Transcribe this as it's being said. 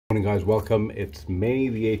Morning guys, welcome. It's May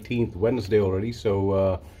the 18th, Wednesday already,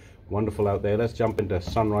 so wonderful out there. Let's jump into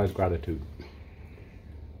sunrise gratitude.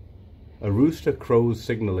 A rooster crows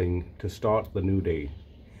signaling to start the new day.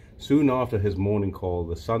 Soon after his morning call,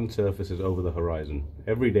 the sun surfaces over the horizon.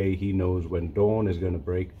 Every day he knows when dawn is going to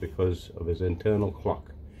break because of his internal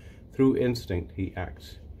clock. Through instinct he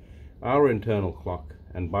acts. Our internal clock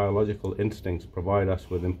and biological instincts provide us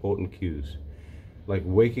with important cues, like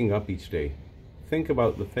waking up each day. Think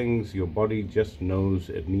about the things your body just knows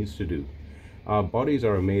it needs to do. Our bodies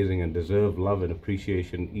are amazing and deserve love and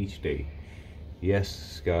appreciation each day.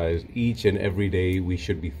 Yes, guys, each and every day we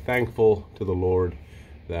should be thankful to the Lord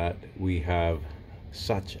that we have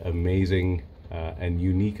such amazing and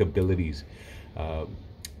unique abilities.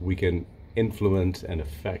 We can influence and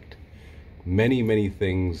affect many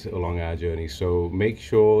things along our journey. So make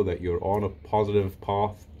sure that you're on a positive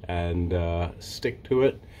path and stick to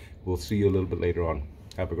it. We'll see you a little bit later on.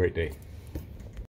 Have a great day.